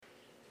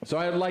So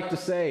I would like to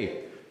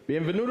say,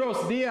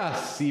 bienvenidos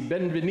días y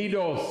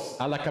bienvenidos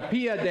a la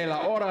capilla de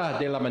la hora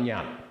de la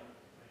mañana.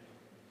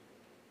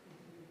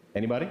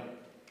 Anybody?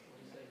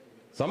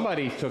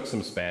 Somebody took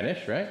some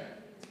Spanish, right?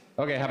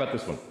 Okay, how about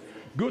this one?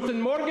 Guten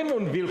Morgen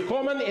und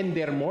willkommen in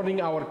der Morning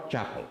Hour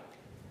Chapel.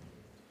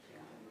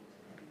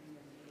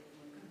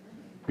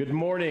 Good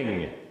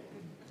morning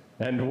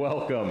and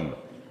welcome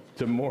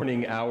to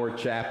Morning Hour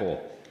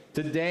Chapel.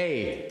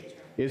 Today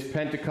is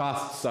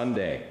Pentecost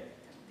Sunday.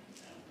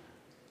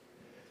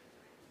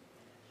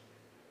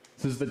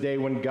 This is the day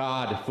when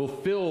God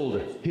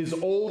fulfilled his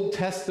Old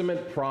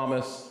Testament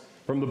promise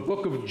from the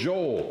book of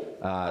Joel,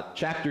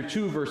 chapter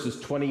 2,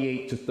 verses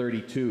 28 to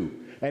 32.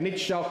 And it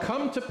shall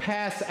come to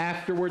pass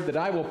afterward that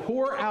I will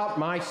pour out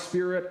my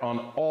spirit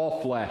on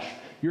all flesh.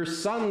 Your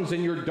sons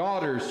and your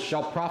daughters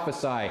shall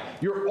prophesy.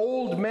 Your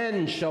old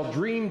men shall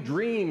dream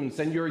dreams,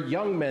 and your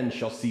young men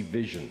shall see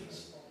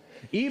visions.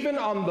 Even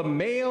on the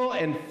male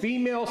and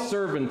female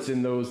servants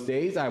in those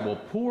days I will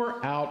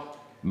pour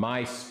out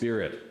my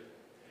spirit.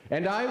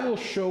 And I will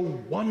show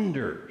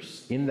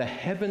wonders in the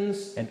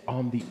heavens and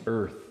on the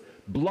earth,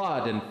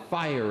 blood and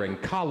fire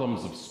and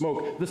columns of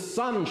smoke. The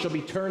sun shall be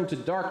turned to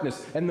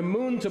darkness and the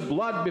moon to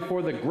blood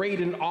before the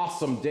great and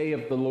awesome day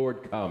of the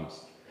Lord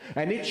comes.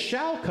 And it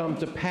shall come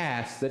to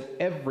pass that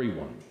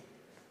everyone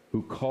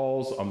who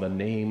calls on the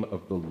name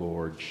of the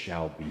Lord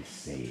shall be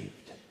saved.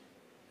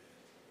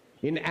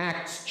 In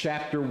Acts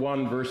chapter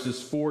 1,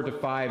 verses 4 to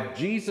 5,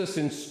 Jesus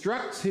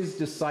instructs his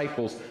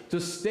disciples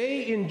to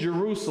stay in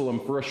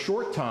Jerusalem for a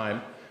short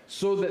time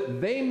so that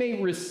they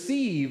may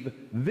receive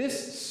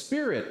this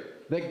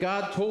Spirit that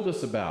God told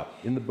us about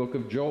in the book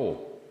of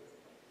Joel.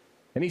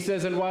 And he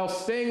says, and while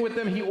staying with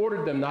them, he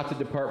ordered them not to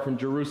depart from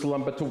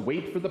Jerusalem, but to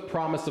wait for the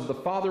promise of the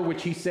Father,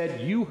 which he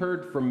said, you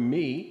heard from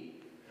me.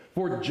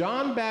 For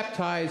John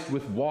baptized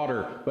with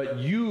water, but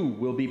you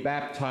will be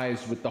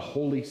baptized with the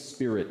Holy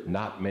Spirit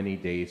not many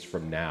days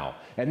from now.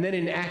 And then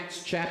in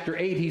Acts chapter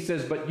 8, he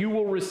says, but you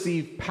will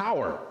receive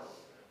power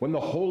when the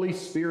Holy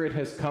Spirit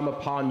has come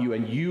upon you,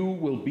 and you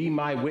will be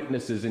my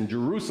witnesses in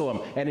Jerusalem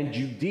and in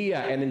Judea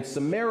and in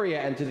Samaria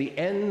and to the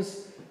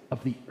ends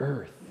of the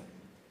earth.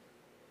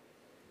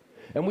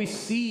 And we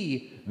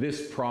see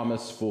this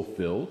promise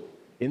fulfilled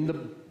in the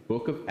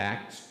book of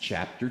Acts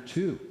chapter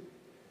 2.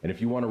 And if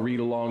you want to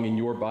read along in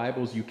your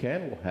Bibles, you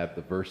can. We'll have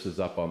the verses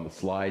up on the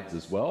slides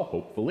as well,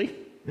 hopefully.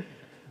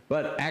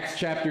 But Acts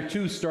chapter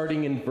 2,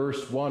 starting in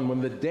verse 1,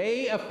 when the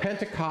day of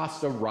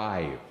Pentecost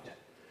arrived,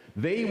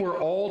 they were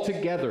all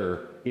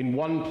together in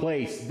one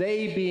place,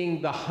 they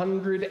being the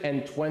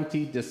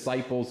 120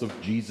 disciples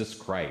of Jesus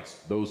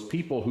Christ, those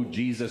people who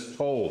Jesus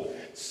told,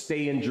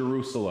 stay in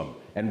Jerusalem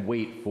and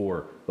wait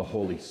for the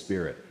Holy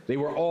Spirit. They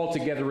were all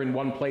together in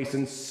one place,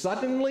 and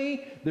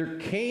suddenly there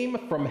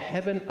came from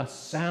heaven a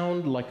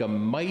sound like a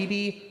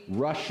mighty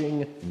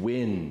rushing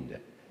wind,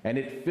 and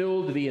it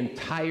filled the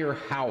entire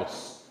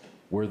house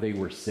where they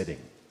were sitting.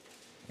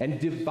 And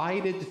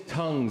divided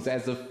tongues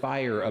as of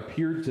fire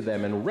appeared to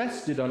them and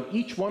rested on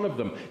each one of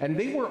them, and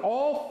they were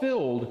all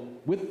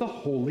filled with the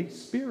Holy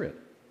Spirit,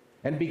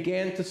 and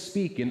began to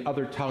speak in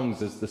other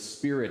tongues as the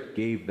Spirit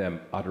gave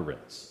them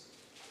utterance.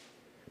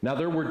 Now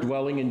there were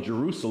dwelling in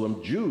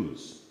Jerusalem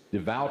Jews,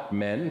 devout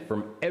men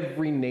from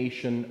every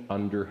nation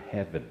under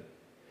heaven.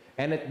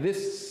 And at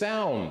this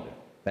sound,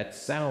 that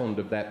sound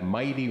of that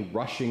mighty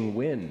rushing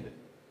wind,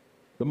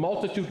 the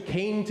multitude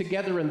came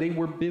together and they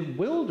were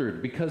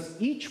bewildered because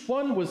each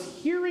one was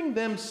hearing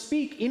them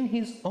speak in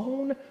his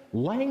own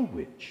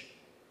language.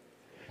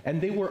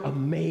 And they were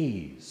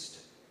amazed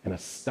and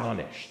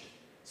astonished,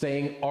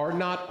 saying, are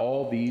not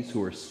all these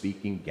who are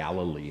speaking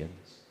Galileans?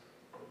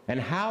 And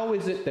how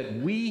is it that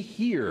we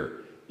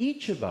hear,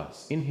 each of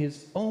us, in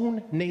his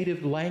own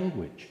native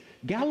language?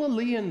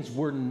 Galileans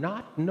were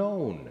not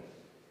known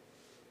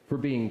for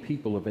being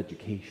people of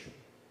education.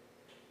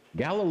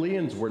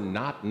 Galileans were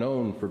not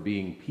known for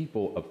being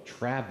people of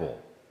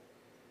travel.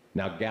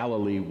 Now,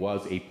 Galilee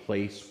was a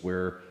place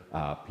where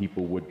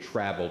people would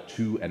travel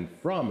to and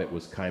from. It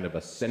was kind of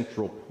a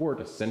central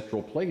port, a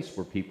central place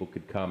where people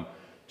could come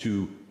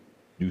to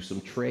do some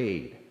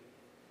trade.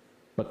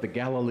 But the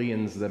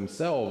Galileans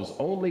themselves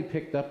only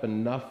picked up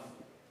enough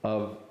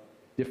of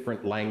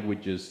different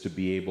languages to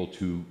be able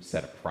to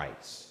set a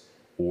price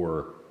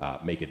or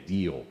make a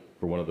deal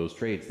for one of those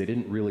trades. They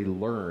didn't really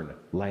learn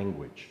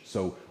language.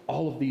 So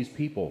all of these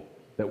people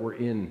that were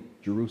in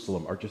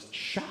Jerusalem are just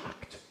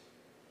shocked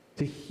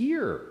to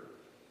hear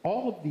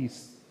all of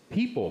these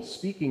people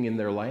speaking in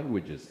their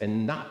languages,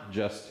 and not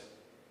just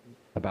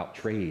about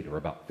trade or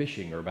about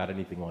fishing or about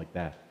anything like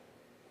that.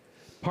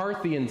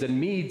 Parthians and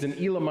Medes and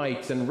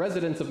Elamites and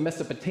residents of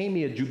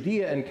Mesopotamia,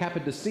 Judea and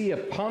Cappadocia,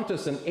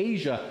 Pontus and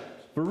Asia,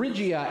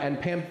 Phrygia and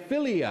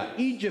Pamphylia,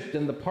 Egypt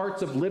and the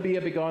parts of Libya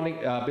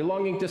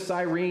belonging to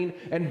Cyrene,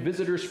 and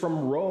visitors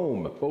from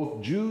Rome,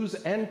 both Jews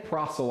and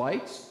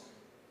proselytes,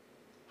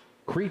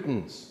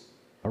 Cretans,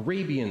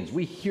 Arabians,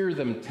 we hear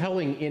them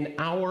telling in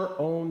our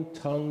own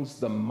tongues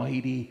the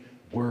mighty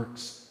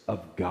works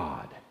of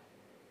God.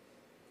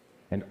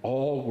 And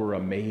all were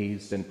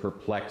amazed and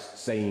perplexed,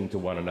 saying to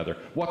one another,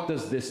 "What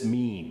does this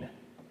mean?"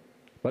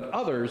 But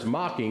others,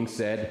 mocking,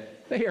 said,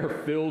 "They are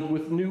filled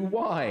with new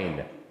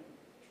wine.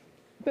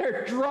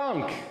 They're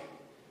drunk.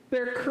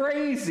 They're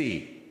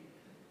crazy."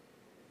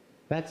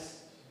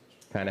 That's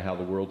kind of how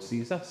the world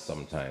sees us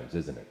sometimes,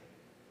 isn't it?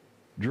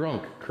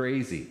 Drunk,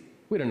 crazy.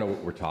 We don't know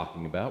what we're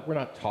talking about. We're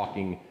not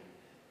talking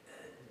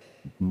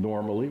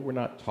normally. We're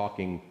not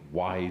talking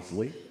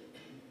wisely.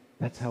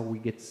 That's how we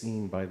get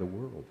seen by the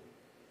world.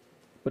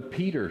 But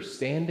Peter,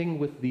 standing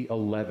with the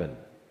 11,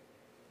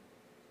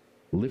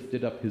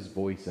 lifted up his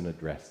voice and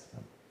addressed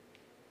them.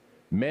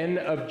 "Men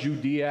of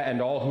Judea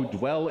and all who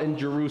dwell in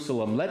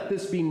Jerusalem, let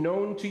this be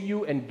known to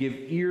you and give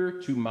ear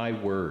to my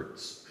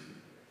words."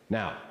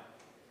 Now,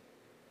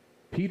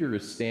 Peter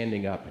is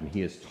standing up and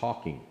he is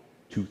talking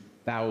to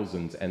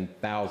thousands and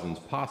thousands,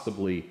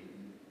 possibly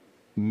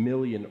a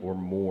million or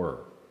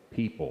more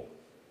people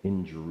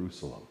in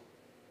Jerusalem.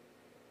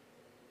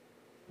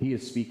 He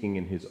is speaking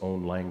in his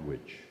own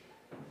language.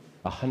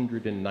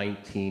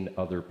 119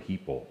 other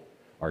people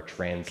are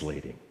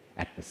translating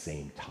at the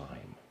same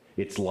time.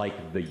 It's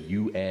like the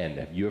UN.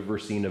 Have you ever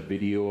seen a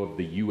video of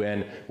the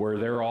UN where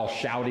they're all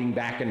shouting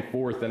back and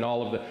forth and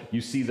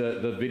you see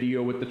the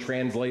video with the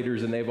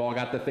translators and they've all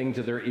got the thing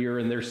to their ear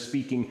and they're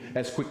speaking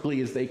as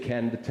quickly as they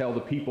can to tell the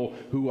people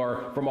who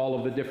are from all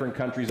of the different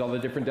countries, all the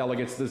different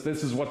delegates,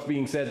 this is what's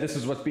being said, this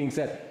is what's being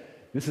said.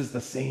 This is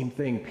the same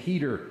thing.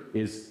 Peter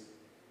is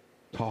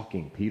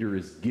talking. Peter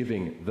is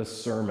giving the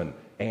sermon,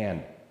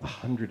 and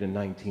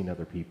 119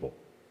 other people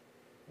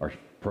are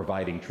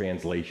providing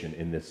translation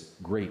in this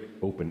great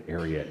open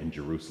area in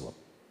Jerusalem.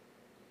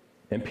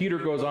 And Peter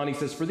goes on, he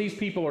says, "For these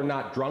people are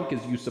not drunk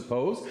as you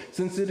suppose,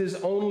 since it is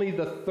only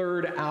the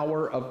third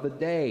hour of the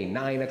day,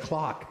 9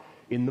 o'clock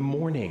in the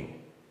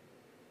morning.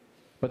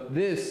 But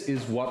this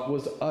is what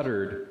was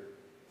uttered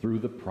through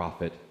the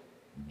prophet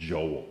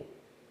Joel."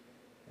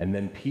 And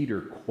then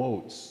Peter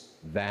quotes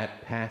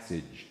that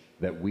passage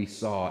that we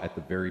saw at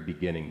the very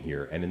beginning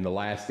here. "And in the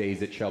last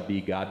days it shall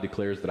be, God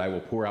declares, that I will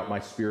pour out my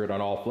spirit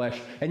on all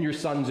flesh, and your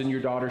sons and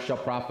your daughters shall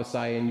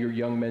prophesy, and your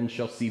young men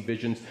shall see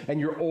visions, and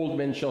your old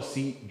men shall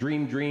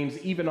dream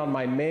dreams. Even on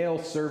my male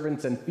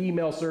servants and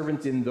female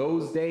servants in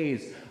those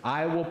days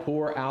I will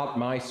pour out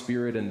my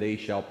spirit, and they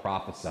shall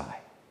prophesy."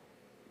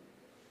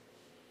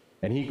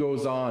 And he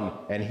goes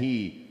on and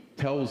he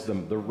tells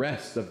them the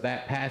rest of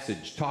that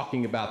passage,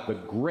 talking about the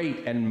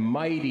great and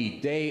mighty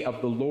day of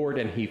the Lord.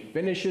 And he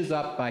finishes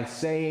up by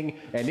saying,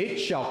 "And it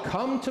shall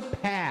come to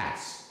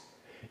pass,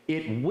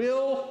 it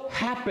will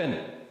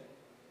happen,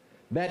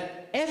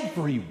 that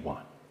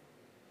everyone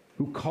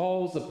who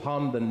calls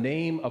upon the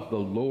name of the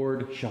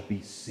Lord shall be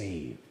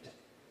saved."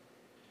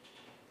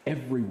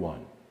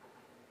 Everyone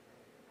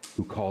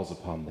who calls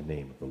upon the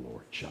name of the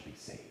Lord shall be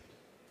saved.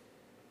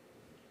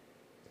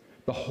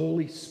 The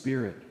Holy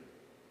Spirit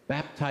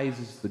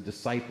baptizes the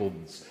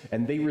disciples,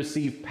 and they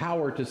receive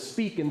power to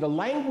speak in the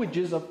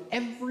languages of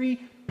every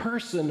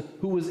person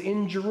who was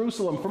in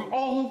Jerusalem from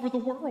all over the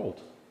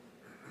world.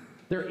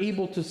 They're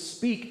able to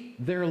speak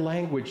their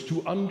language,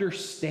 to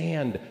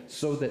understand,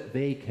 so that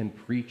they can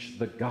preach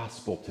the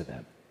gospel to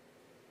them.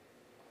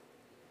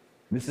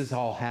 This is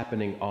all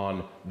happening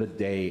on the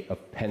day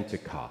of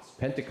Pentecost.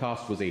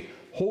 Pentecost was a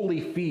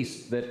holy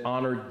feast that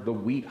honored the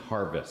wheat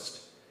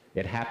harvest.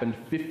 It happened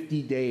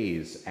 50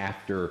 days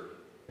after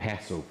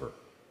Passover.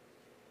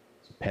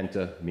 So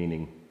Penta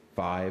meaning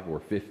 5 or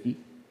 50.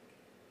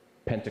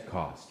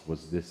 Pentecost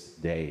was this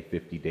day,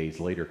 50 days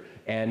later.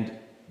 And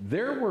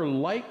there were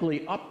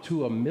likely up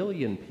to 1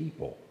 million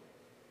people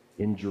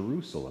in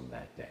Jerusalem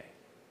that day.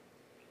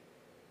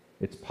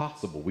 It's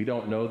possible. We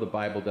don't know. The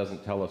Bible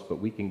doesn't tell us, but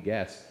we can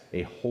guess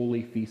a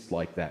holy feast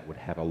like that would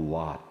have a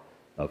lot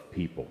of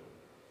people.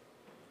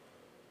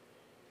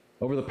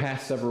 Over the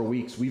past several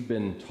weeks, we've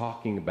been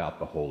talking about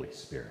the Holy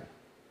Spirit,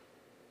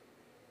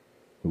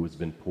 who has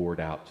been poured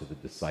out to the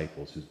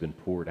disciples, who's been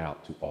poured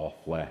out to all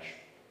flesh.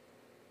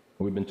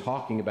 And we've been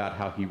talking about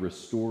how he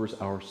restores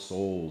our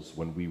souls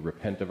when we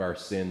repent of our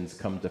sins,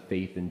 come to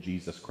faith in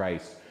Jesus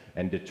Christ,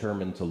 and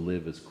determine to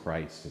live as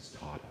Christ has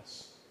taught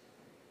us.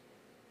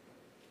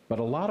 But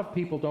a lot of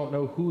people don't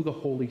know who the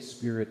Holy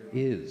Spirit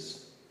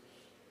is.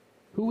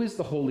 Who is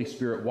the Holy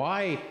Spirit?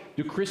 Why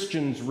do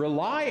Christians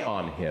rely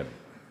on him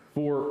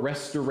for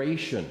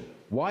restoration?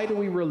 Why do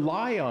we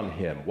rely on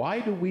him? Why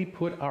do we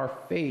put our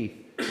faith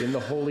in the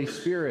Holy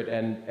Spirit?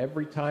 And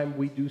every time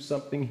we do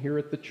something here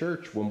at the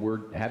church, when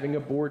we're having a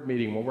board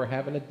meeting, when we're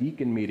having a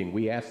deacon meeting,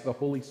 we ask the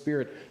Holy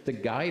Spirit to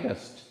guide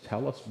us, to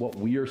tell us what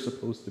we are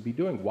supposed to be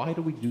doing. Why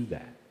do we do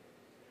that?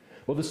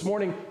 Well, this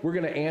morning, we're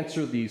going to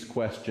answer these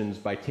questions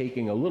by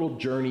taking a little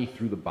journey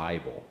through the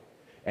Bible.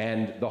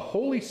 And the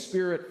Holy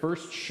Spirit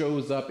first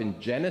shows up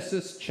in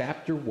Genesis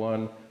chapter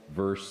 1,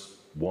 verse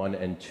 1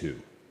 and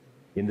 2.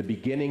 "In the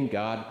beginning,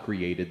 God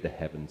created the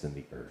heavens and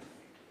the earth.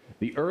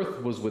 The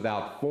earth was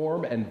without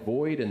form and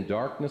void, and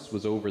darkness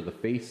was over the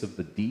face of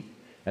the deep,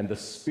 and the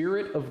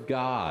Spirit of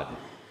God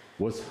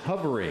was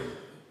hovering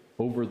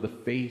over the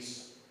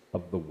face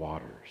of the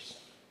waters."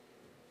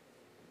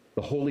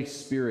 The Holy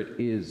Spirit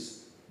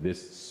is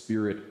this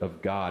Spirit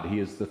of God. He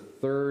is the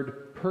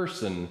third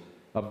person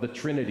of the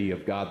Trinity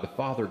of God the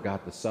Father,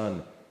 God the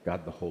Son,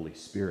 God the Holy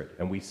Spirit.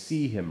 And we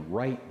see him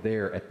right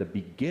there at the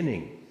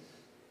beginning,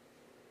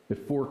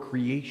 before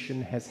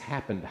creation has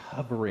happened,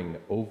 hovering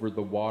over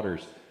the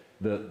waters.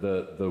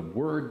 The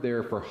word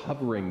there for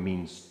hovering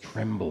means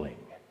trembling.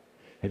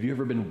 Have you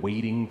ever been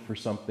waiting for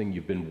something?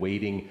 You've been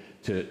waiting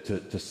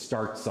to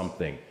start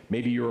something.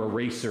 Maybe you're a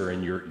racer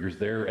and you're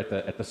there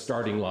at the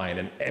starting line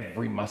and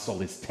every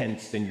muscle is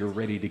tensed and you're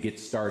ready to get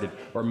started.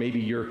 Or maybe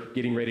you're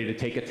getting ready to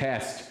take a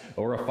test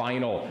or a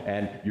final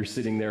and you're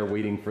sitting there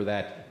waiting for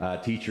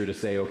that teacher to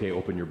say, okay,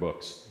 open your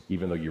books,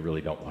 even though you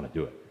really don't want to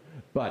do it.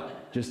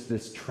 But just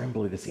this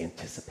trembling, this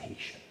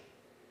anticipation,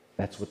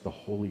 that's what the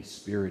Holy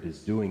Spirit is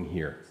doing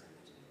here.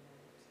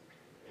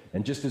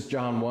 And just as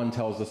John 1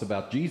 tells us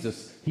about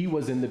Jesus, he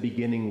was in the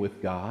beginning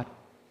with God.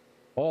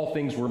 All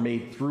things were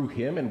made through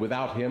him, and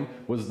without him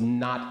was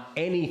not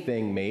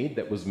anything made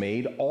that was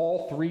made.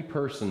 All three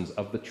persons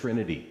of the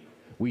Trinity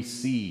we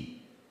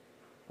see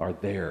are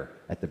there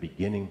at the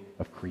beginning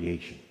of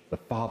creation: the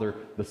Father,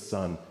 the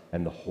Son,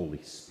 and the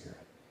Holy Spirit.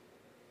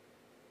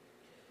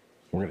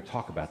 We're going to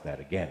talk about that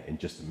again in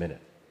just a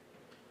minute,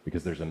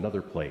 because there's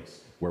another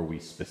place where we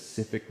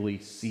specifically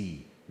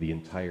see the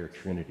entire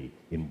Trinity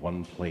in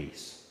one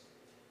place.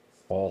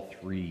 All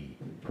three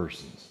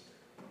persons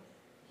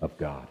of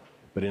God.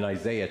 But in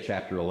Isaiah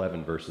chapter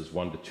 11, verses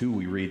 1 to 2,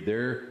 we read,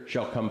 "There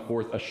shall come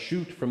forth a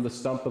shoot from the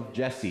stump of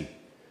Jesse."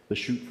 The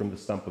shoot from the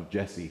stump of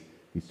Jesse,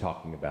 he's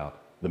talking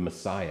about the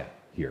Messiah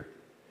here.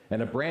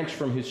 "And a branch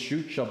from his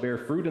shoot shall bear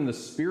fruit, and the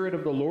Spirit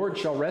of the Lord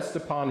shall rest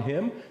upon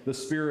him, the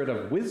Spirit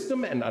of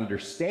wisdom and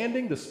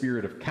understanding, the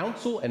Spirit of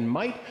counsel and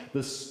might,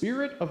 the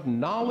Spirit of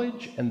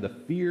knowledge and the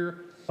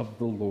fear of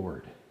the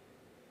Lord."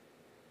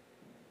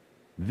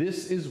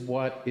 This is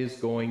what is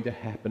going to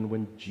happen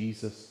when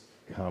Jesus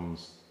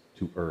comes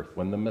to earth.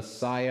 When the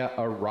Messiah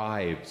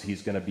arrives,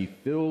 he's going to be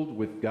filled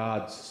with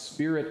God's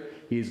Spirit.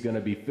 He's going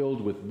to be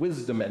filled with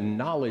wisdom and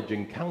knowledge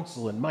and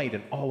counsel and might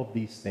and all of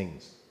these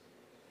things.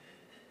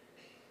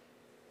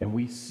 And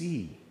we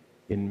see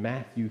in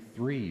Matthew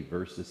 3,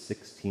 verses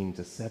 16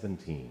 to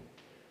 17,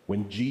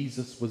 when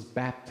Jesus was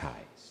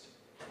baptized,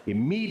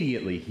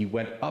 immediately he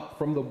went up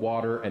from the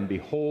water, and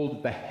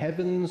behold, the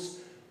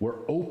heavens were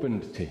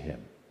opened to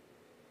him.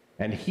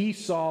 And he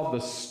saw the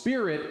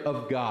Spirit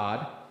of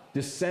God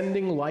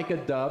descending like a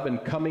dove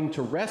and coming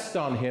to rest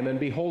on him. And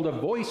behold, a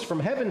voice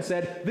from heaven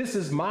said, "This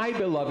is my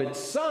beloved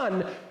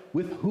Son,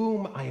 with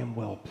whom I am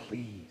well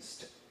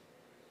pleased."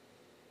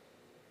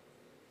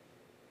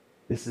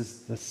 This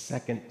is the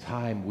second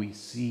time we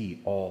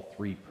see all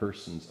three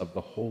persons of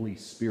the Holy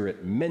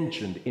Spirit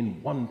mentioned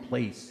in one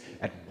place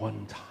at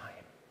one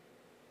time.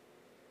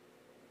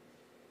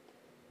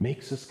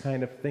 Makes us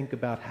kind of think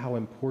about how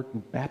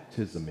important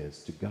baptism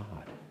is to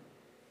God.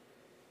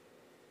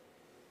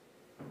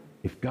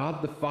 If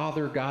God the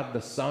Father, God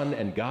the Son,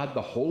 and God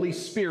the Holy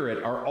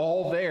Spirit are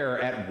all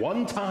there at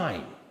one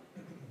time,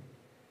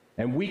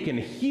 and we can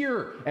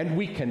hear, and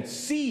we can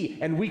see,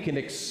 and we can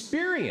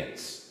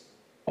experience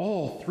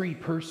all three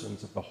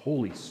persons of the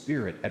Holy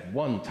Spirit at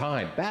one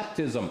time,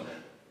 baptism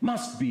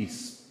must be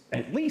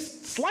at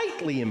least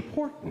slightly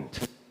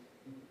important.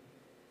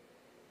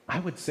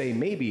 I would say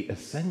maybe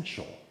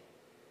essential.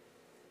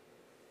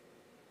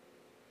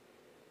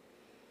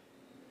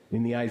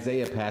 In the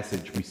Isaiah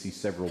passage, we see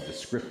several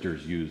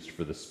descriptors used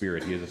for the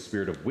Spirit. He is a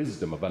spirit of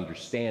wisdom, of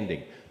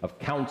understanding, of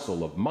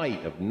counsel, of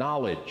might, of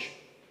knowledge.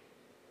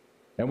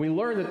 And we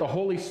learn that the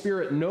Holy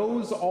Spirit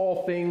knows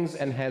all things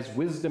and has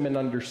wisdom and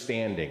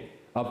understanding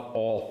of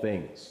all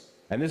things.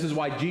 And this is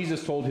why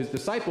Jesus told his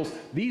disciples,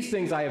 "These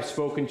things I have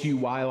spoken to you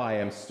while I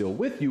am still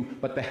with you,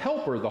 but the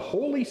Helper, the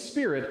Holy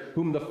Spirit,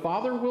 whom the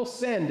Father will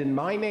send in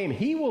my name,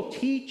 he will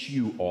teach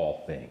you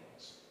all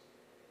things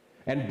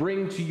and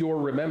bring to your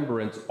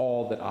remembrance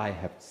all that I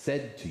have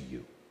said to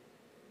you."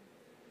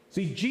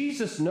 See,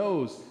 Jesus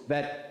knows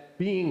that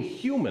being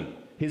human,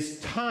 his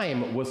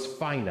time was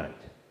finite.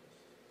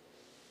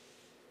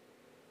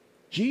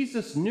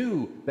 Jesus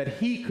knew that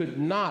he could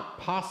not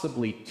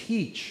possibly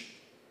teach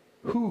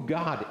who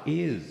God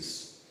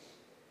is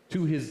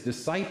to his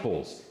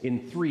disciples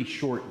in 3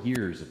 short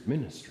years of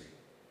ministry.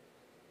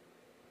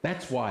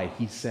 That's why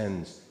he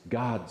sends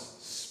God's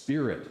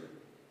Spirit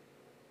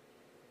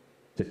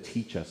to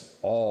teach us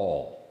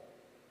all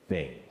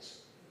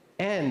things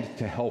and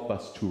to help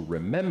us to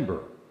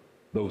remember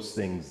those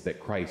things that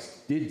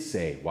Christ did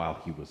say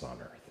while he was on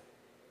earth.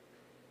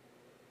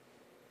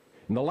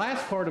 And the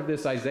last part of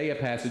this Isaiah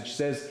passage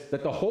says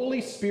that the Holy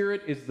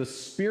Spirit is the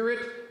spirit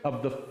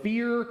of the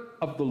fear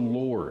of the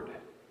Lord.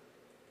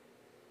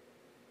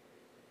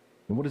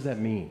 And what does that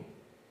mean,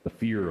 the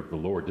fear of the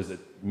Lord? Does it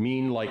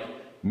mean, like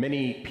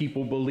many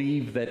people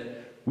believe, that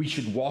we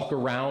should walk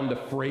around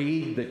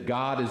afraid that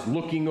God is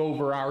looking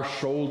over our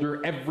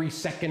shoulder every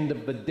second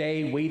of the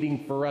day,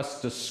 waiting for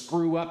us to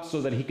screw up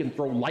so that he can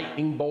throw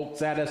lightning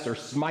bolts at us or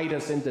smite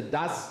us into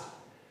dust?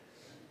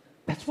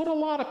 That's what a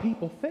lot of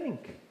people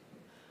think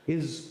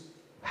is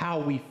how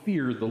we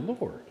fear the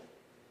Lord.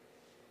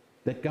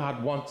 that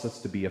God wants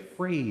us to be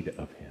afraid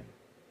of him.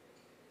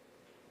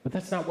 But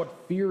that's not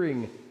what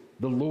fearing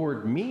the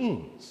Lord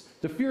means.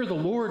 To fear the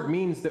Lord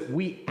means that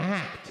we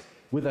act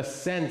with a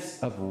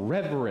sense of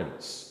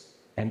reverence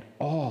and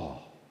awe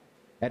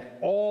at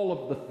all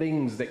of the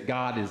things that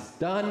God has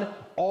done,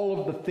 all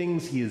of the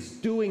things he is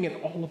doing, and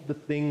all of the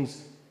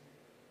things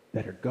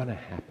that are going to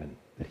happen,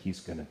 that he's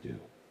going to do.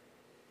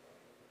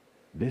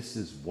 This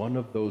is one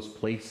of those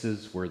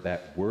places where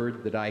that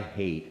word that I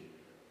hate,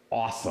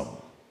 awesome,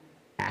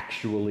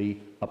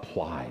 actually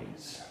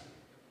applies.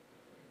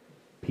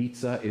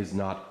 Pizza is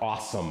not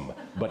awesome,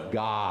 but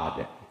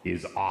God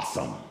is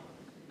awesome.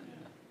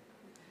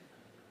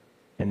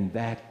 And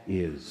that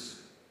is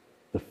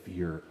the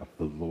fear of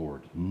the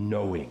Lord,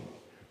 knowing,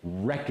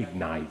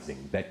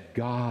 recognizing that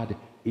God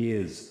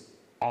is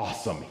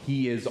awesome.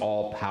 He is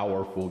all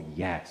powerful,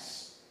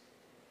 yes,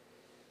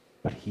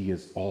 but he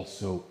is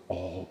also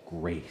all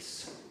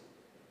grace.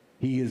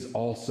 He is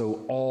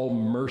also all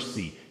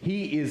mercy.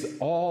 He is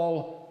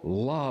all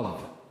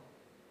love.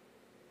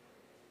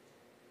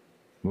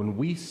 When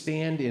we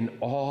stand in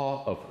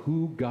awe of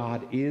who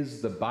God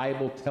is, the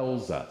Bible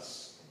tells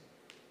us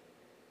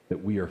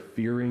that we are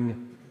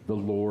fearing the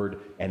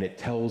Lord, and it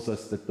tells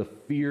us that the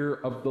fear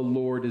of the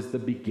Lord is the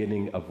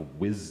beginning of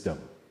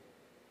wisdom,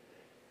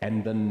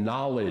 and the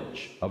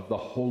knowledge of the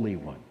Holy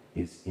One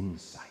is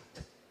insight.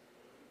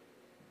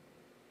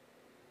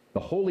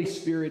 The Holy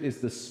Spirit is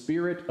the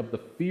spirit of the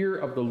fear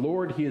of the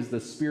Lord. He is the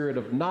spirit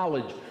of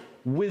knowledge,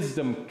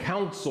 wisdom,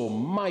 counsel,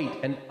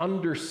 might, and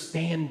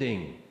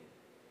understanding.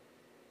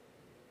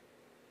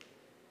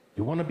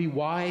 You want to be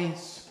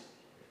wise?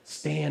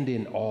 Stand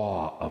in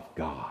awe of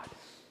God.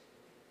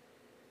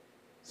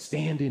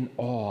 Stand in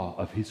awe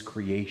of his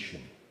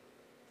creation.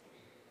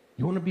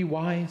 You want to be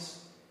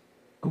wise?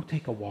 Go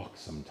take a walk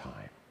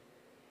sometime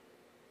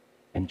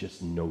and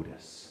just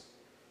notice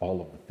all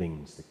of the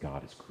things that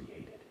God has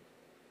created.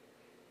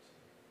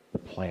 The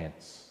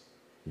plants,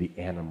 the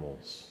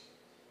animals,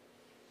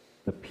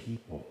 the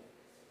people,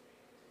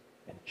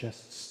 and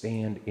just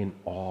stand in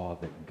awe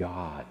that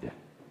God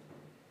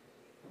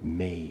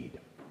made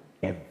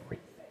everything.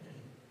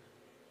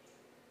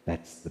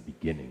 That's the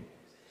beginning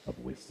of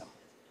wisdom.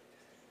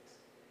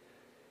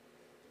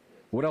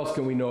 What else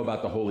can we know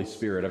about the Holy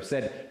Spirit? I've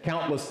said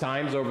countless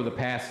times over the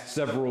past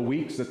several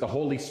weeks that the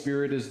Holy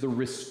Spirit is the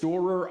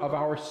restorer of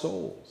our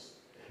souls.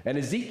 And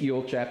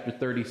Ezekiel chapter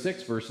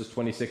 36, verses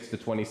 26 to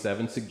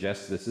 27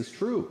 suggests this is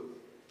true.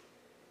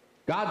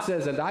 God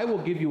says, "And I will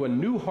give you a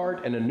new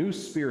heart and a new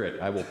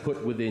spirit I will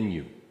put within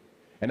you.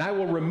 And I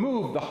will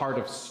remove the heart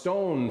of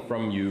stone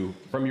from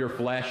your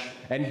flesh,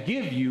 and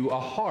give you a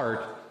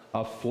heart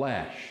of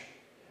flesh.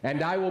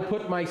 And I will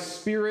put my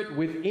spirit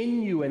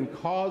within you and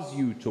cause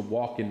you to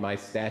walk in my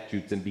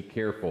statutes and be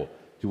careful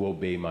to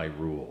obey my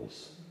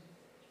rules.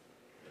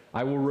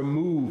 I will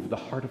remove the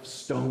heart of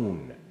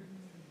stone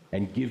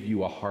and give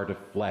you a heart of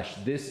flesh."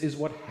 This is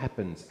what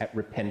happens at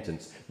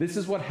repentance. This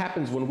is what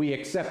happens when we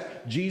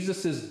accept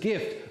Jesus'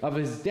 gift of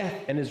his death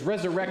and his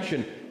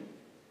resurrection,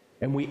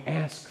 and we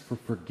ask for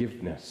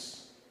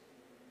forgiveness,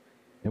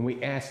 and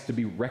we ask to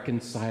be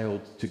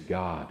reconciled to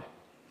God.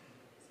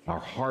 Our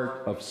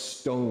heart of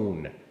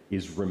stone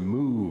is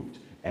removed,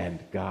 and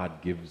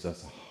God gives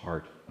us a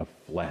heart of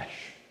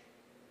flesh.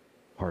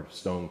 A heart of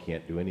stone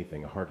can't do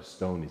anything. A heart of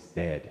stone is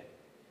dead.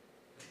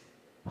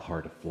 A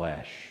heart of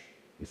flesh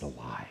is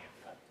alive.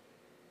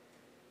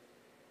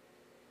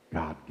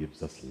 God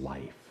gives us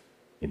life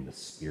in the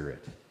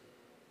Spirit.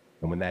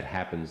 And when that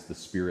happens, the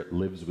Spirit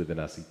lives within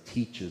us. He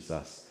teaches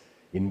us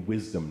in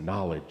wisdom,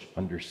 knowledge,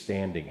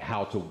 understanding,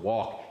 how to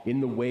walk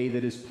in the way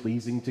that is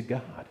pleasing to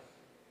God.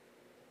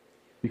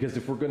 Because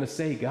if we're going to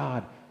say,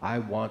 "God, I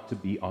want to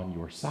be on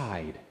your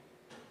side,"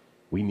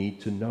 we need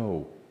to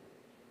know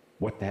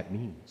what that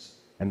means.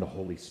 And the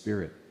Holy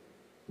Spirit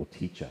will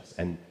teach us.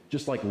 And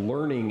just like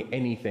learning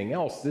anything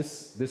else,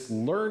 this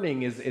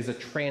learning is a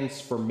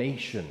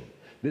transformation.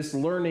 This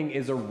learning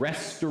is a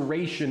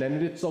restoration,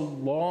 and it's a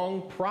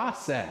long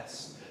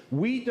process.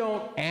 We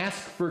don't ask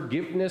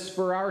forgiveness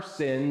for our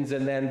sins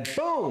and then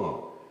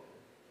boom,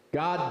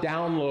 God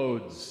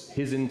downloads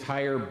his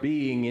entire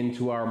being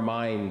into our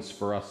minds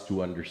for us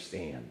to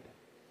understand.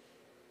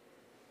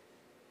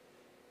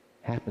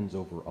 Happens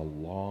over a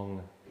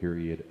long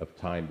period of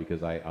time,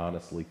 because I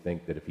honestly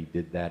think that if he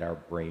did that, our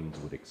brains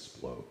would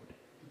explode.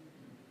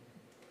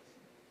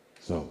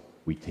 So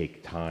we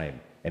take time,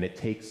 and it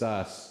takes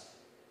us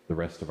the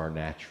rest of our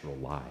natural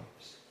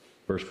lives.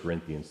 1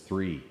 Corinthians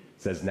 3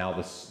 says, "Now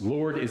the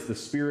Lord is the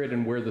Spirit,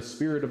 and where the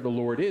Spirit of the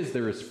Lord is,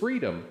 there is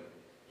freedom.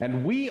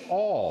 And we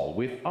all,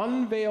 with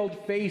unveiled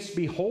face,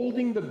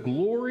 beholding the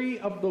glory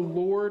of the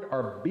Lord,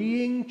 are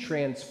being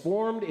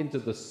transformed into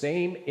the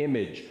same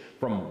image,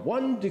 from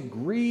one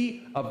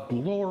degree of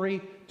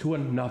glory to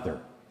another.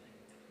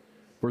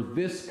 For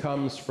this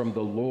comes from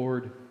the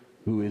Lord,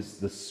 who is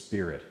the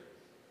Spirit."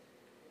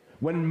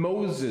 When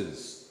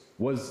Moses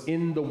was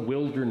in the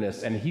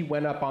wilderness and he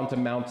went up onto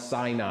Mount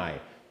Sinai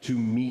to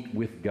meet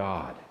with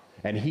God,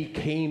 and he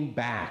came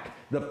back.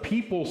 The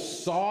people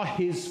saw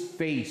his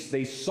face.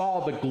 They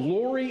saw the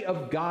glory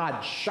of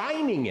God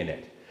shining in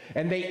it,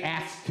 and they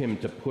asked him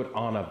to put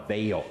on a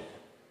veil.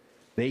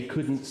 They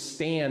couldn't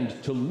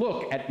stand to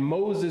look at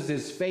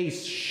Moses'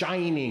 face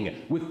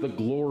shining with the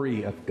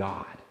glory of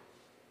God.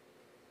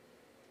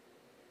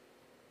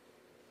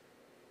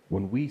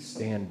 When we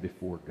stand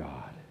before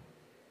God,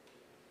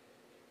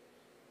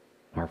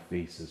 our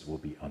faces will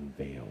be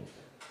unveiled.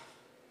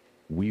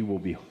 We will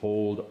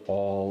behold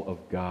all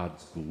of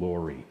God's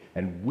glory,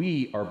 and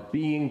we are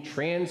being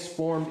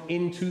transformed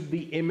into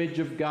the image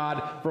of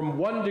God from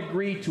one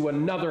degree to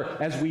another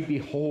as we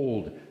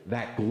behold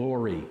that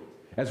glory.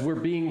 As we're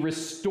being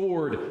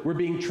restored, we're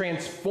being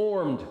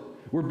transformed,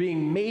 we're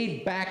being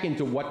made back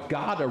into what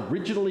God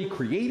originally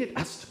created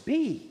us to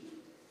be.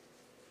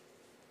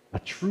 A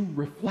true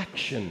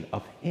reflection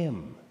of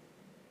him.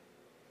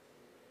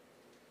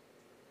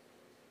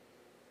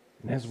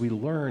 And as we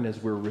learn,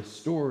 as we're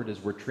restored, as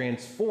we're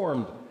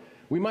transformed,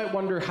 we might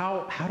wonder,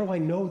 how do I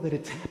know that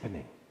it's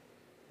happening?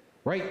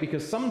 Right?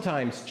 Because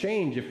sometimes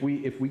change, if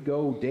we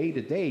go day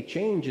to day,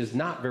 change is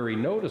not very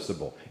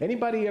noticeable.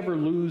 Anybody ever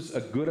lose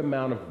a good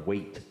amount of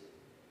weight?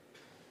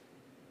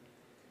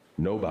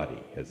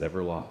 Nobody has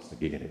ever lost.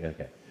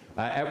 Okay.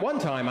 At one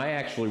time, I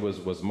actually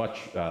was much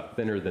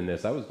thinner than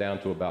this. I was down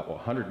to about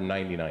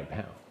 199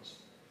 pounds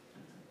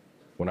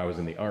when I was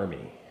in the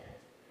Army,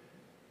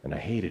 and I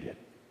hated it.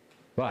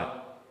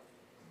 But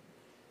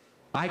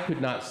I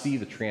could not see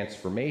the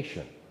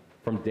transformation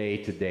from day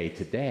to day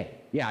to day.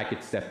 Yeah, I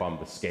could step on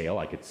the scale.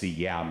 I could see,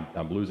 yeah,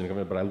 I'm losing,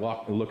 but I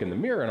look in the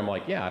mirror and I'm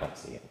like, yeah, I don't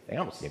see anything.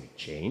 I don't see any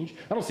change.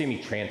 I don't see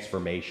any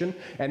transformation.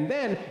 And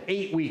then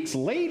 8 weeks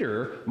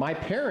later, my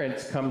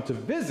parents come to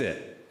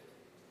visit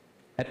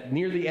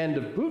near the end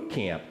of boot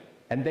camp,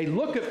 and they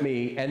look at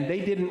me and they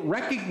didn't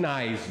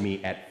recognize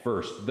me at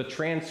first. The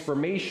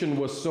transformation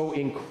was so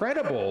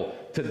incredible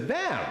to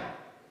them,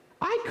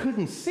 I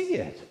couldn't see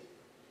it.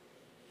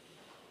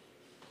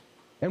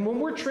 And when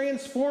we're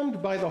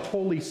transformed by the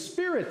Holy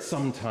Spirit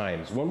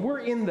sometimes, when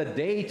we're in the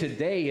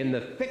day-to-day, in the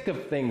thick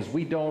of things,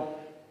 we don't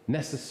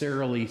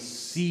necessarily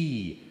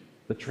see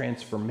the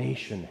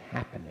transformation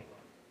happening.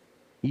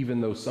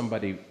 Even though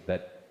somebody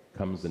that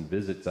comes and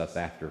visits us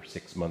after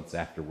 6 months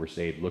after we're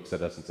saved looks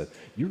at us and says,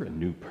 "You're a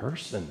new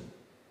person.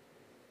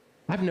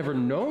 I've never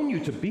known you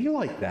to be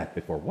like that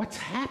before. What's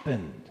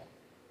happened?"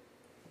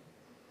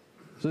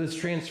 So this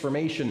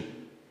transformation,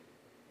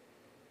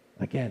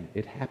 again,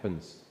 it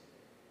happens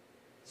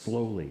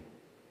slowly,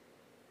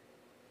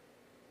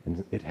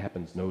 and it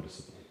happens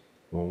noticeably.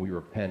 When we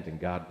repent and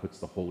God puts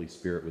the Holy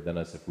Spirit within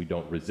us, if we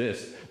don't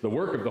resist the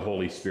work of the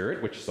Holy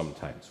Spirit, which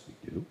sometimes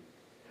we do,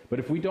 but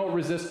if we don't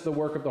resist the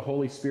work of the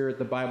Holy Spirit,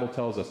 the Bible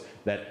tells us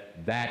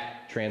that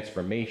that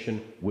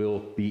transformation will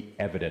be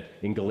evident.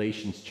 In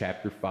Galatians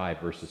chapter 5,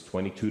 verses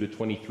 22 to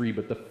 23,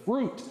 but the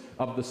fruit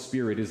of the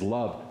Spirit is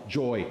love,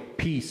 joy,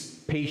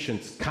 peace,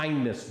 patience,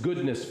 kindness,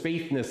 goodness,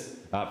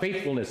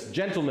 faithfulness,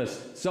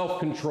 gentleness,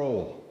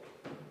 self-control.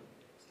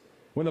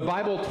 When the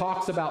Bible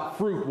talks about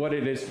fruit, what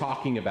it is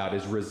talking about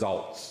is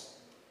results.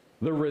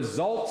 The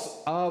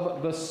results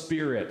of the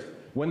Spirit.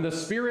 When the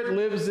Spirit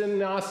lives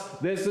in us,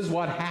 this is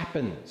what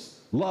happens.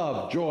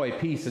 Love, joy,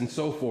 peace, and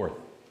so forth.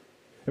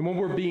 And when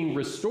we're being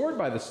restored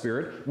by the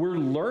Spirit, we're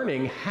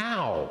learning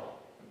how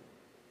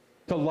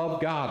to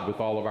love God with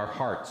all of our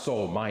heart,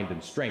 soul, mind,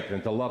 and strength,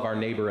 and to love our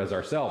neighbor as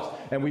ourselves.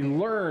 And we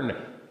learn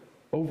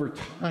over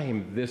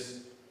time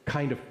this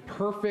kind of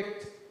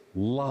perfect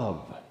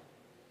love.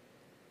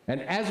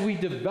 And as we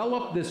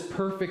develop this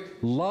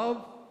perfect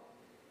love,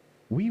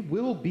 we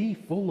will be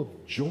full of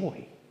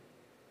joy.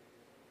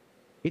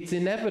 It's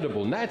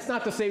inevitable. Now, it's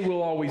not to say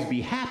we'll always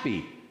be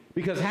happy,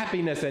 because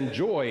happiness and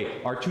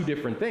joy are two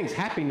different things.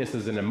 Happiness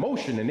is an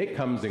emotion, and it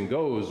comes and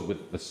goes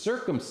with the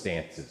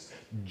circumstances.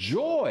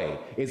 Joy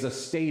is a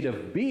state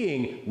of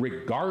being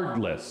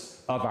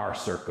regardless of our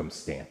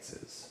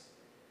circumstances.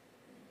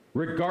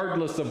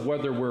 Regardless of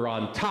whether we're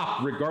on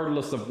top,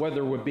 regardless of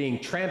whether we're being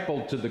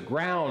trampled to the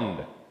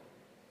ground,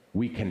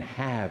 we can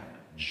have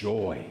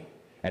joy.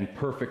 And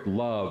perfect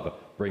love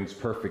brings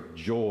perfect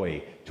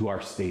joy to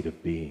our state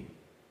of being.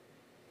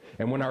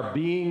 And when our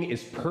being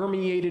is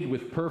permeated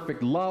with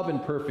perfect love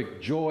and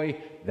perfect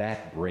joy,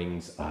 that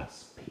brings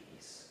us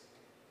peace.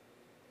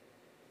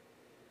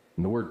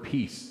 And the word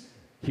peace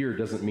here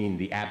doesn't mean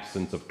the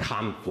absence of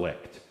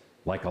conflict,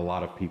 like a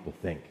lot of people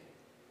think.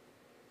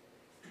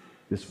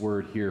 This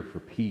word here for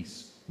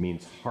peace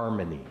means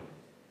harmony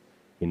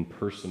in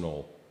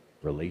personal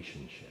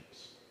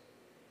relationships.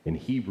 In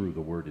Hebrew,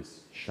 the word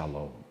is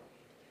shalom.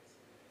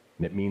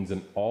 And it means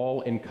an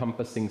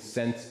all-encompassing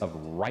sense of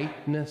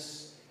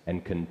rightness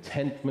and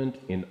contentment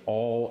in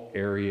all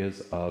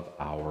areas of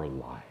our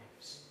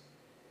lives.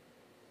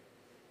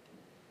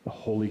 The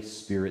Holy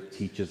Spirit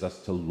teaches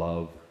us to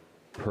love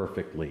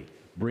perfectly,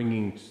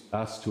 bringing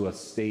us to a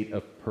state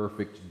of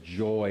perfect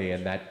joy,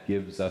 and that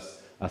gives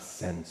us a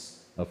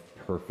sense of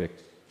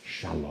perfect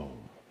shalom,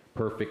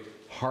 perfect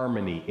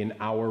harmony in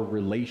our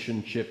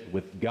relationship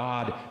with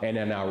God and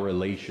in our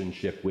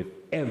relationship with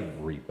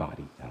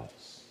everybody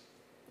else.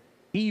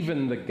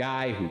 Even the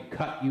guy who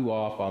cut you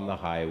off on the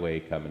highway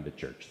coming to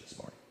church this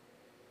morning.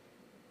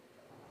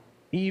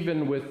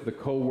 Even with the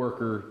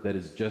coworker that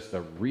is just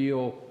a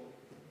real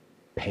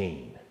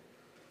pain,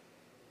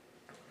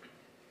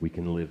 we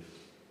can live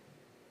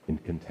in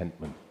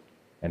contentment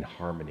and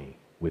harmony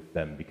with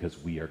them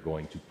because we are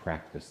going to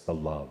practice the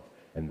love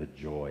and the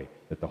joy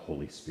that the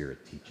Holy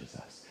Spirit teaches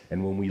us.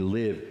 And when we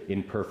live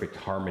in perfect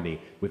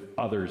harmony with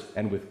others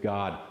and with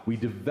God, we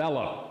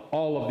develop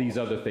all of these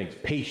other things: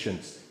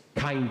 patience,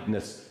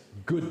 kindness,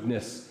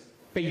 goodness,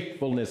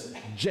 faithfulness,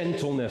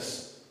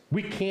 gentleness.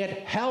 We can't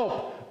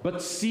help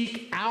but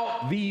seek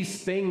out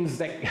these things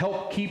that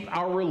help keep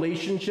our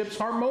relationships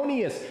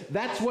harmonious.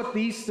 That's what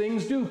these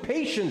things do.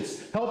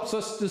 Patience helps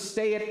us to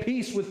stay at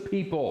peace with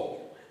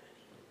people.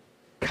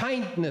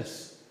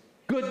 Kindness,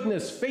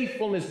 goodness,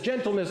 faithfulness,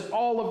 gentleness,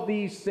 all of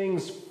these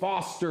things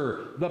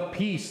foster the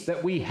peace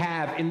that we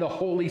have in the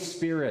Holy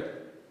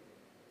Spirit.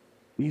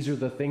 These are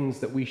the things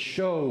that we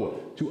show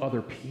to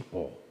other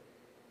people.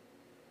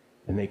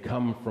 And they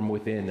come from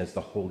within as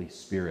the Holy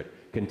Spirit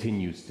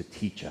continues to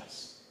teach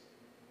us.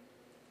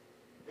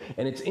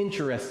 And it's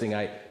interesting,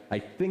 I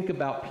think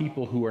about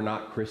people who are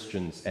not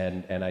Christians,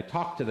 and I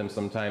talk to them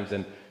sometimes,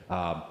 and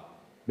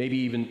maybe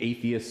even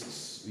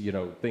atheists,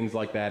 things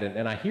like that,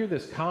 and I hear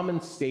this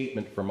common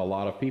statement from a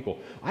lot of people: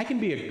 I can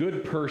be a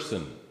good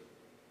person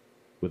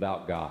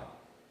without God.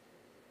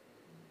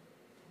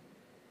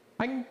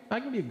 I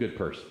can be a good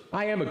person.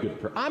 I am a good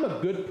person. I'm a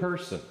good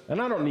person,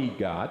 and I don't need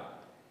God.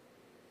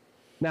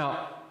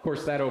 Now, of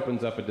course, that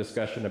opens up a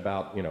discussion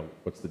about,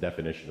 what's the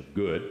definition of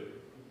good?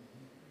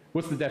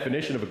 What's the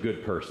definition of a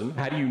good person?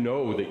 How do you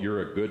know that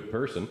you're a good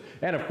person?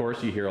 And of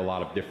course, you hear a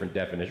lot of different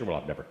definitions. Well,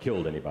 I've never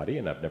killed anybody,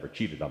 and I've never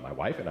cheated on my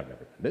wife, and I've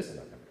never done this, and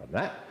I've never done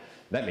that.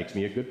 That makes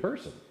me a good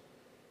person.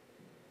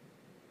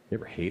 You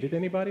ever hated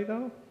anybody,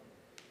 though?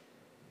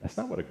 That's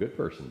not what a good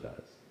person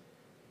does.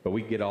 But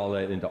we get all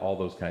that into all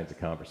those kinds of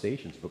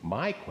conversations. But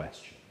my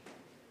question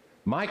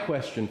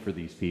for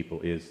these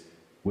people is,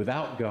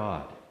 without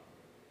God,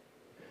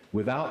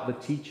 without the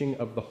teaching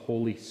of the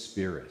Holy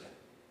Spirit,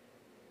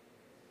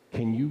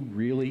 can you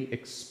really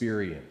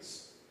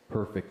experience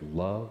perfect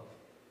love,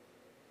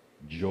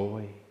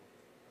 joy,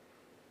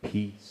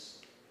 peace,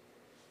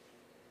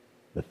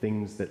 the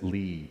things that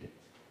lead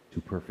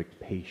to perfect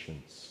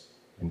patience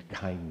and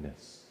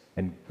kindness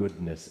and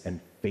goodness and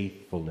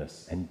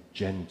faithfulness and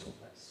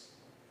gentleness?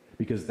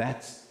 Because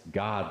that's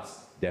God's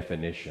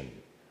definition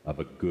of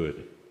a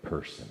good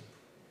person.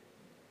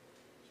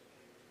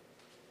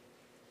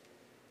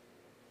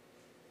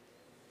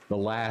 The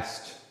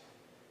last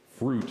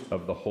fruit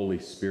of the Holy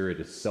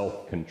Spirit is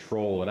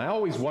self-control. And I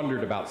always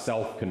wondered about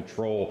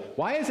self-control.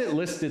 Why is it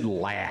listed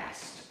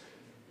last?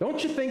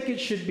 Don't you think it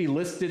should be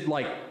listed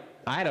like,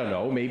 I don't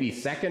know, maybe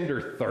second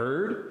or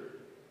third?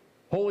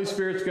 Holy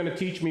Spirit's going to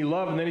teach me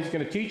love, and then he's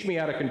going to teach me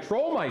how to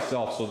control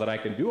myself so that I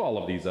can do all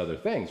of these other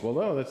things. Well,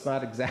 no, that's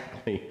not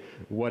exactly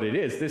what it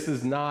is. This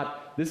is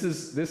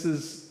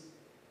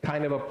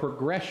kind of a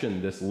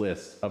progression, this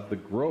list, of the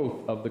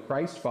growth of the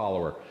Christ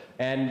follower.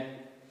 And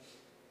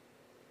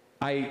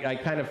I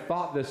kind of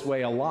thought this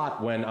way a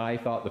lot when I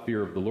thought the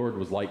fear of the Lord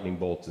was lightning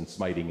bolts and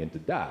smiting into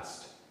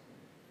dust,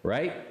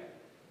 right?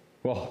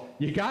 Well,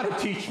 you got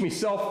to teach me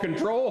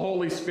self-control,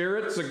 Holy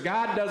Spirit, so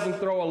God doesn't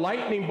throw a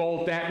lightning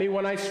bolt at me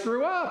when I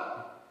screw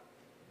up.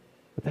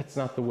 But that's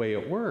not the way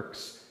it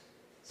works.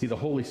 See, the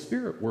Holy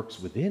Spirit works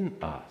within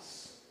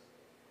us,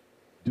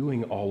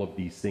 doing all of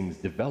these things,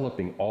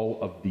 developing all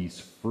of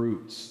these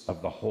fruits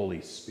of the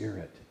Holy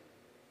Spirit.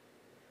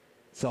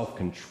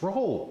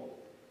 Self-control,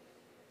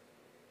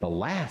 the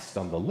last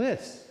on the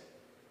list,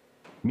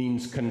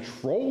 means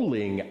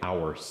controlling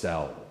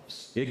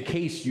ourselves. In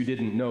case you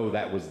didn't know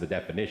that was the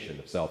definition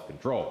of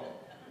self-control.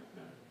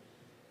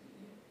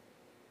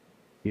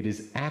 It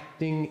is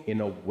acting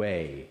in a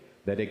way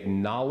that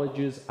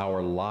acknowledges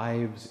our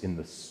lives in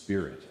the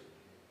Spirit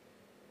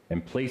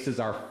and places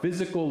our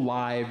physical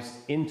lives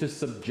into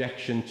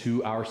subjection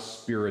to our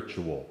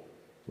spiritual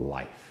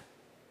life.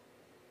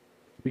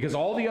 Because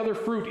all the other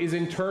fruit is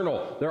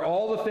internal. They're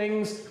all the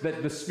things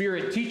that the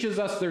Spirit teaches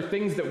us. They're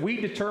things that we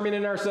determine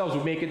in ourselves.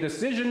 We make a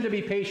decision to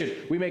be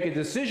patient. We make a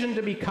decision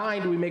to be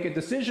kind. We make a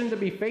decision to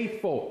be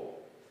faithful.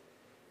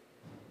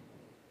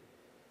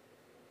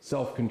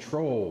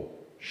 Self-control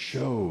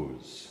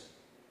shows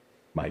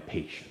my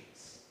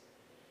patience,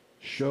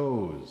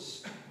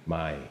 shows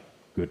my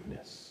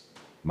goodness,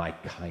 my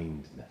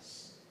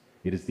kindness.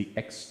 It is the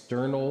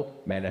external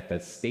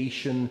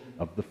manifestation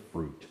of the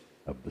fruit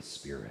of the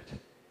Spirit.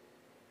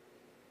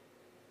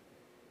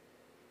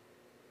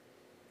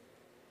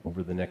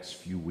 Over the next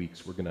few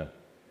weeks, we're going to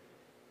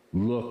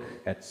look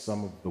at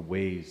some of the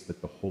ways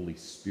that the Holy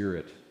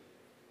Spirit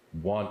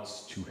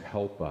wants to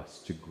help us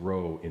to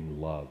grow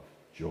in love,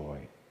 joy,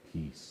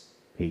 peace,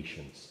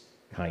 patience,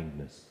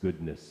 kindness,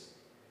 goodness,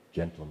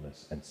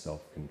 gentleness, and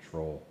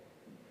self-control.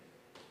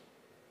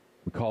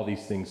 We call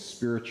these things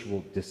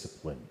spiritual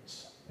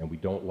disciplines, and we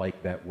don't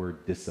like that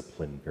word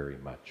discipline very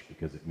much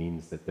because it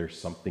means that there's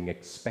something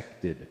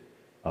expected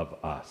of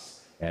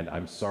us. And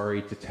I'm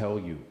sorry to tell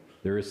you,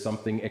 There is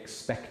something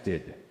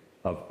expected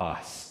of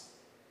us.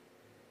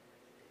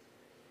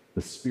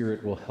 The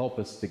Spirit will help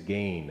us to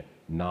gain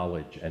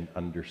knowledge and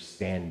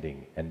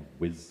understanding and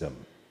wisdom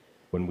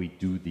when we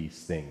do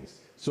these things,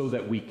 so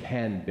that we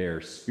can bear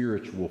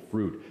spiritual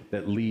fruit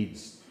that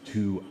leads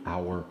to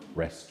our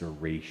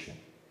restoration.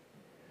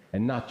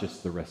 And not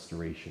just the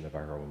restoration of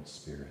our own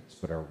spirits,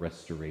 but our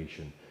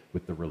restoration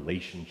with the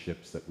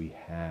relationships that we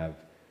have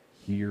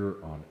here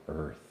on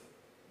earth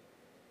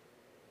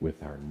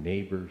with our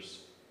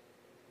neighbors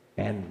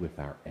and with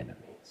our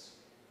enemies.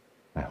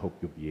 I hope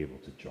you'll be able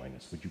to join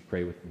us. Would you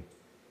pray with me?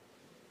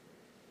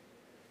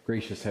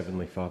 Gracious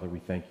Heavenly Father, we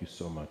thank you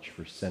so much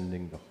for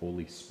sending the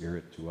Holy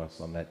Spirit to us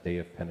on that day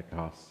of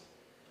Pentecost.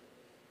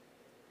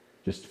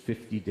 Just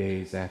 50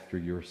 days after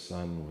your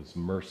Son was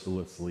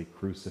mercilessly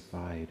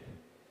crucified,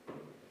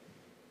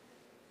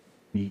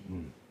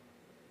 beaten,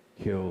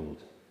 killed.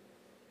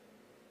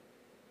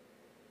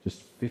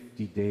 Just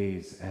 50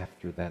 days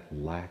after that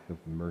lack of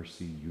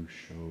mercy, you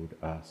showed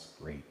us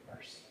great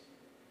mercy.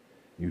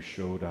 You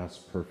showed us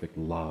perfect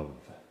love.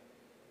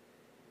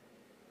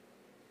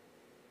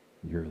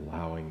 You're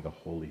allowing the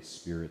Holy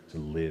Spirit to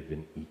live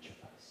in each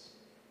of us.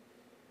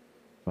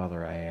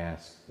 Father, I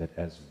ask that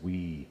as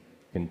we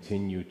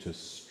continue to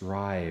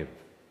strive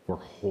for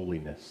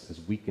holiness, as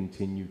we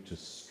continue to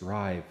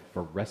strive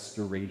for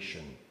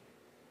restoration,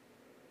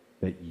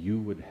 that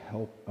you would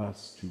help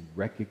us to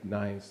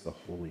recognize the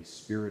Holy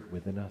Spirit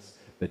within us,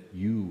 that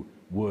you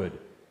would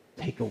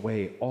take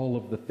away all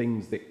of the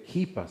things that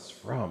keep us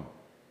from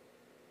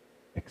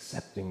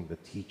accepting the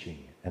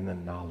teaching and the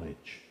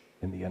knowledge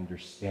and the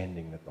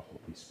understanding that the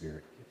Holy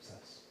Spirit gives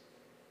us.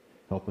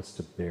 Help us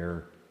to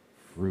bear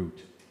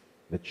fruit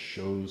that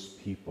shows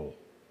people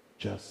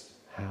just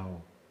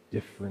how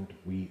different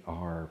we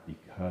are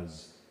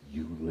because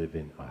you live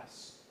in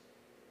us.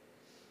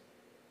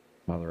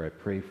 Father, I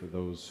pray for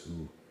those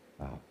who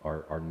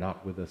are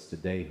not with us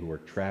today, who are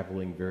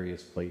traveling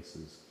various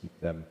places. Keep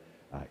them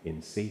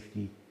in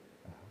safety.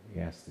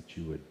 We ask that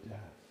you would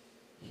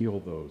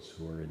heal those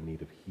who are in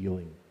need of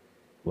healing,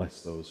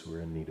 bless those who are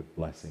in need of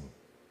blessing,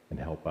 and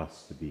help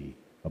us to be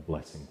a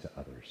blessing to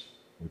others.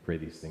 We pray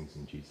these things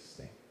in Jesus'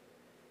 name.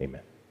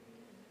 Amen.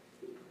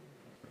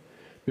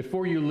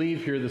 Before you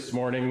leave here this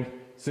morning,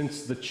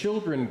 since the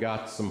children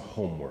got some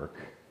homework,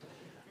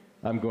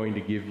 I'm going to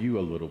give you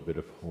a little bit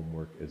of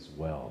homework as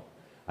well.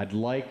 I'd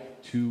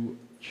like to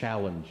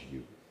challenge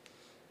you.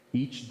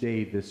 Each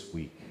day this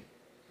week,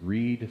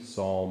 read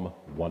Psalm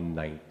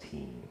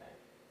 119.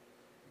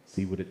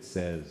 See what it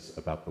says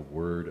about the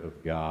Word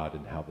of God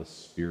and how the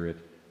Spirit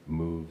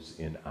moves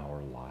in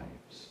our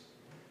lives.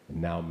 And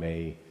now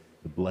may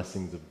the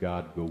blessings of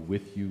God go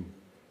with you.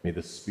 May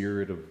the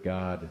Spirit of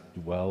God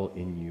dwell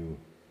in you.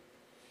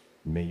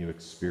 May you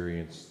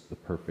experience the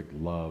perfect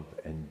love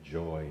and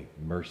joy,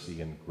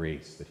 mercy and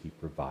grace that he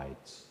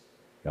provides.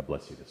 God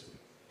bless you this week.